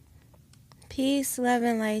Peace, love,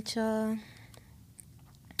 and light, y'all.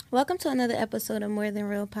 Welcome to another episode of More Than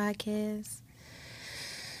Real Podcast.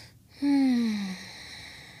 Let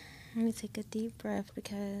me take a deep breath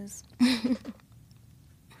because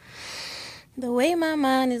the way my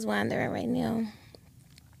mind is wandering right now.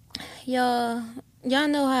 Y'all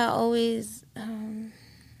know how I always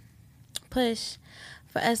push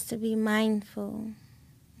for us to be mindful,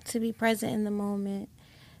 to be present in the moment,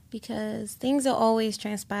 because things are always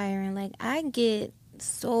transpiring. Like, I get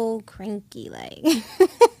so cranky, like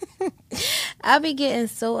I'll be getting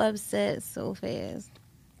so upset so fast,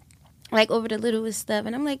 like over the littlest stuff,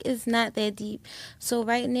 and I'm like, it's not that deep. So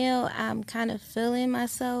right now I'm kind of feeling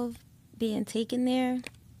myself being taken there,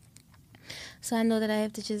 so I know that I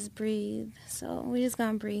have to just breathe. So we're just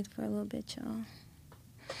gonna breathe for a little bit, y'all.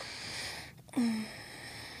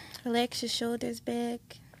 Relax your shoulders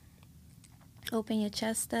back, open your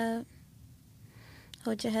chest up,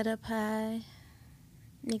 hold your head up high,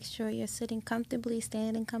 make sure you're sitting comfortably,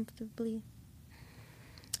 standing comfortably.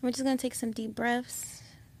 We're just going to take some deep breaths.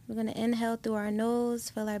 We're going to inhale through our nose,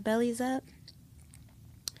 fill our bellies up.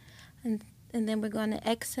 And then we're going to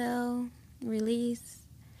exhale, release,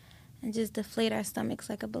 and just deflate our stomachs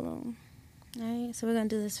like a balloon. All right? So we're going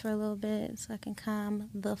to do this for a little bit so I can calm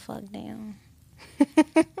the fuck down. All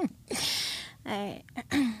right.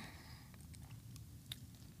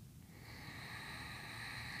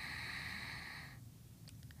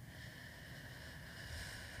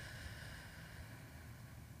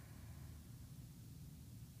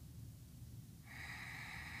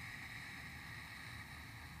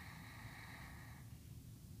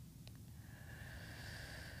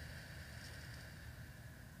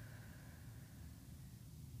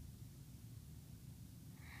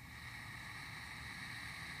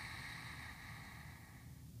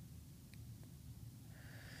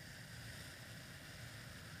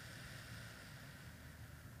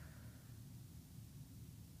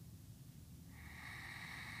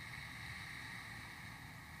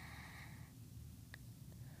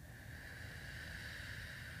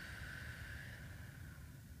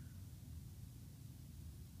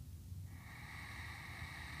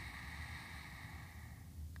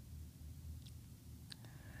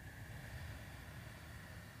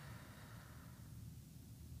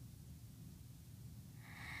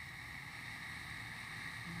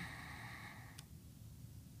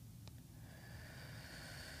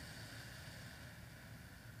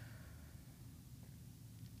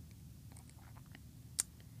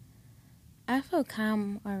 I feel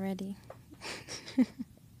calm already.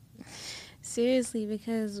 Seriously,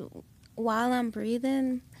 because while I'm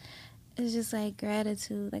breathing, it's just like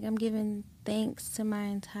gratitude. Like, I'm giving thanks to my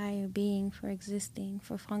entire being for existing,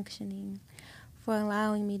 for functioning, for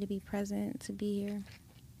allowing me to be present, to be here.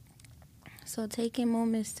 So taking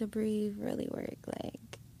moments to breathe really work.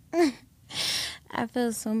 Like, I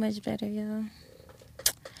feel so much better, y'all.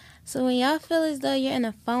 So when y'all feel as though you're in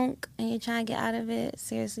a funk and you're trying to get out of it,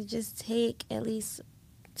 seriously, just take at least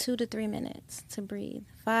 2 to 3 minutes to breathe.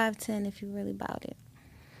 5, 10 if you're really about it.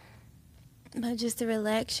 But just to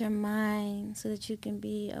relax your mind so that you can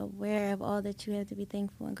be aware of all that you have to be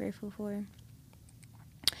thankful and grateful for.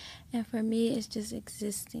 And for me, it's just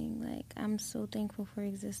existing. Like, I'm so thankful for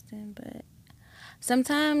existing. But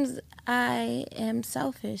sometimes I am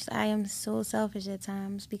selfish. I am so selfish at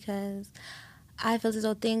times because I feel as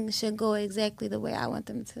though things should go exactly the way I want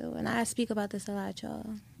them to. And I speak about this a lot,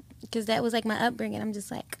 y'all. Because that was like my upbringing. I'm just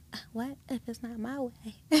like, what if it's not my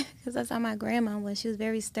way? Because that's how my grandma was. She was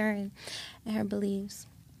very stern in her beliefs.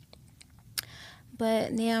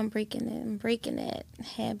 But now I'm breaking it. I'm breaking that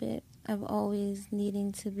habit of always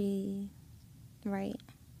needing to be right.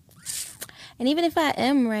 And even if I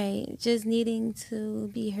am right, just needing to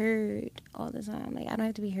be heard all the time. Like, I don't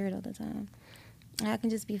have to be heard all the time. I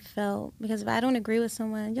can just be felt. Because if I don't agree with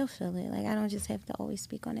someone, you'll feel it. Like, I don't just have to always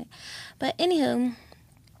speak on it. But anywho,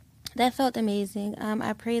 that felt amazing.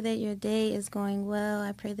 I pray that your day is going well.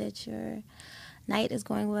 I pray that your night is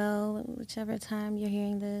going well, whichever time you're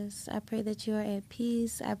hearing this. I pray that you are at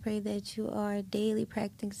peace. I pray that you are daily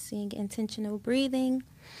practicing intentional breathing.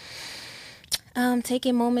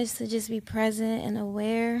 Taking moments to just be present and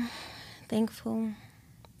aware, thankful.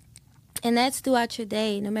 And that's throughout your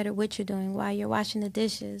day, no matter what you're doing, while you're washing the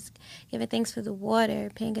dishes, giving thanks for the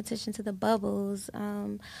water, paying attention to the bubbles,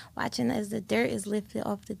 watching as the dirt is lifted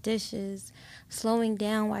off the dishes, slowing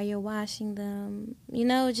down while you're washing them,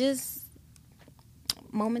 just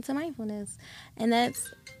moments of mindfulness. And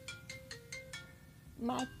that's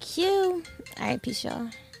my cue. All right, peace, y'all.